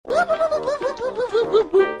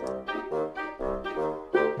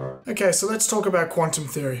Okay, so let's talk about quantum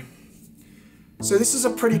theory. So this is a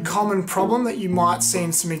pretty common problem that you might see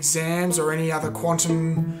in some exams or any other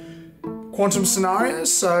quantum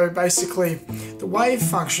scenarios. So basically, the wave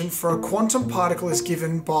function for a quantum particle is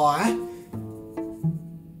given by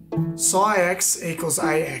psi x equals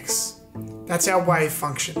ax. That's our wave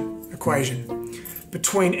function equation.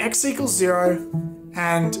 Between x equals 0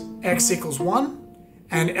 and x equals 1,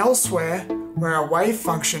 and elsewhere where our wave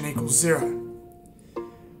function equals 0.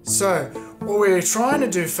 So what we're trying to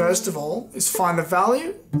do first of all is find the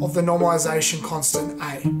value of the normalization constant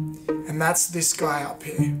A, and that's this guy up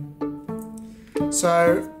here.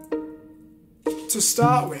 So to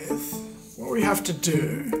start with, what we have to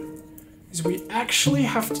do is we actually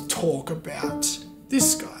have to talk about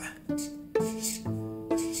this guy, the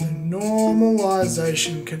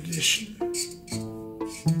normalization condition.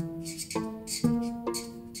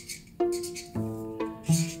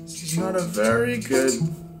 This is not a very good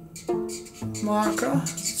marker,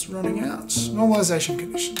 it's running out. Normalization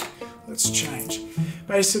condition. Let's change.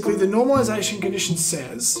 Basically, the normalization condition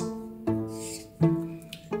says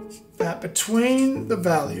that between the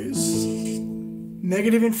values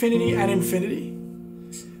negative infinity and infinity,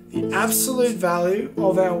 the absolute value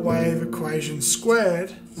of our wave equation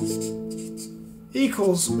squared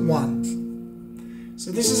equals 1.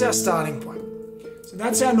 So this is our starting point. So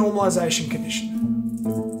that's our normalization condition.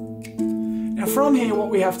 Now from here,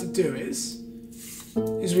 what we have to do is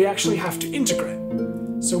we actually have to integrate.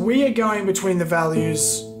 So we are going between the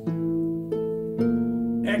values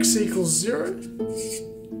x equals 0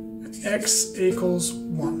 and x equals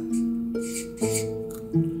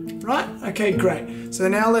 1. Right? Okay, great. So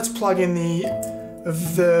now let's plug in the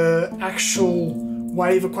actual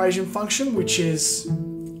wave equation function, which is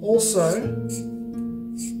also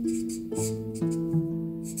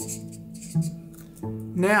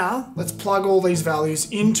now, let's plug all these values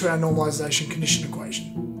into our normalization condition equation.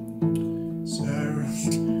 So,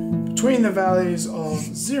 between the values of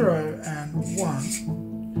 0 and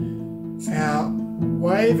 1, our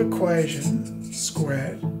wave equation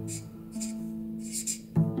squared,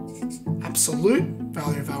 absolute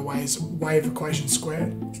value of our wave equation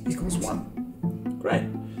squared equals 1. Great.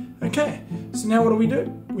 Okay, so now what do?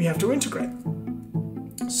 We have to integrate.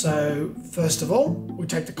 So, first of all, we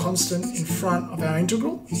take the constant in front of our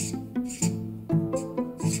integral.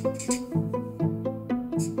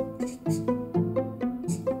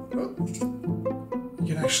 You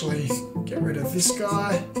can actually get rid of this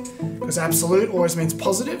guy, because absolute always means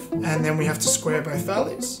positive, and then we have to square both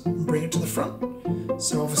values and bring it to the front.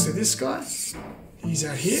 So obviously this guy, he's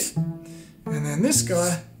out here, and then this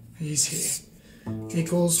guy, he's here,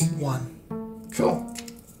 equals 1. Cool.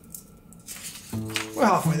 We're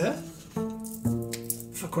halfway there.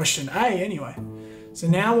 For question A, anyway. So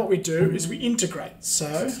now what we do is we integrate.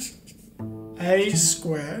 So A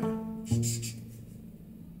squared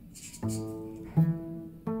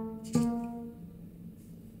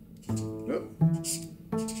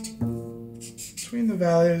between the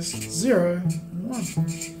values 0 and 1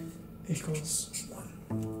 equals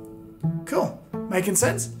 1. Cool. Making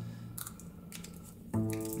sense?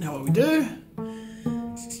 Now what we do,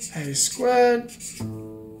 A squared,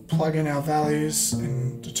 plug in our values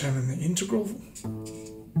and determine the integral.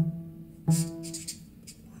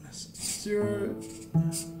 Minus 0,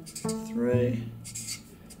 3,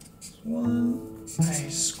 1,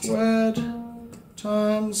 A squared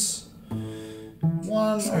times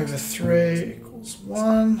 1 over 3 equals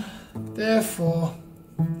 1. Therefore,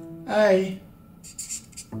 A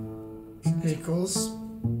equals,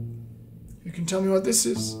 you can tell me what this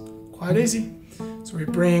is? Quite easy. So we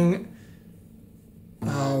bring,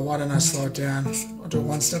 why don't I slow it down? I'll do it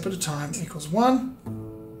one step at a time, equals 1.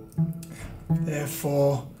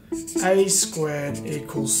 Therefore, A squared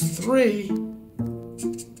equals 3,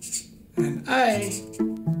 and A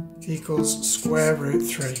equals square root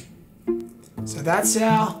 3. So that's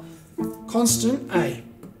our constant A.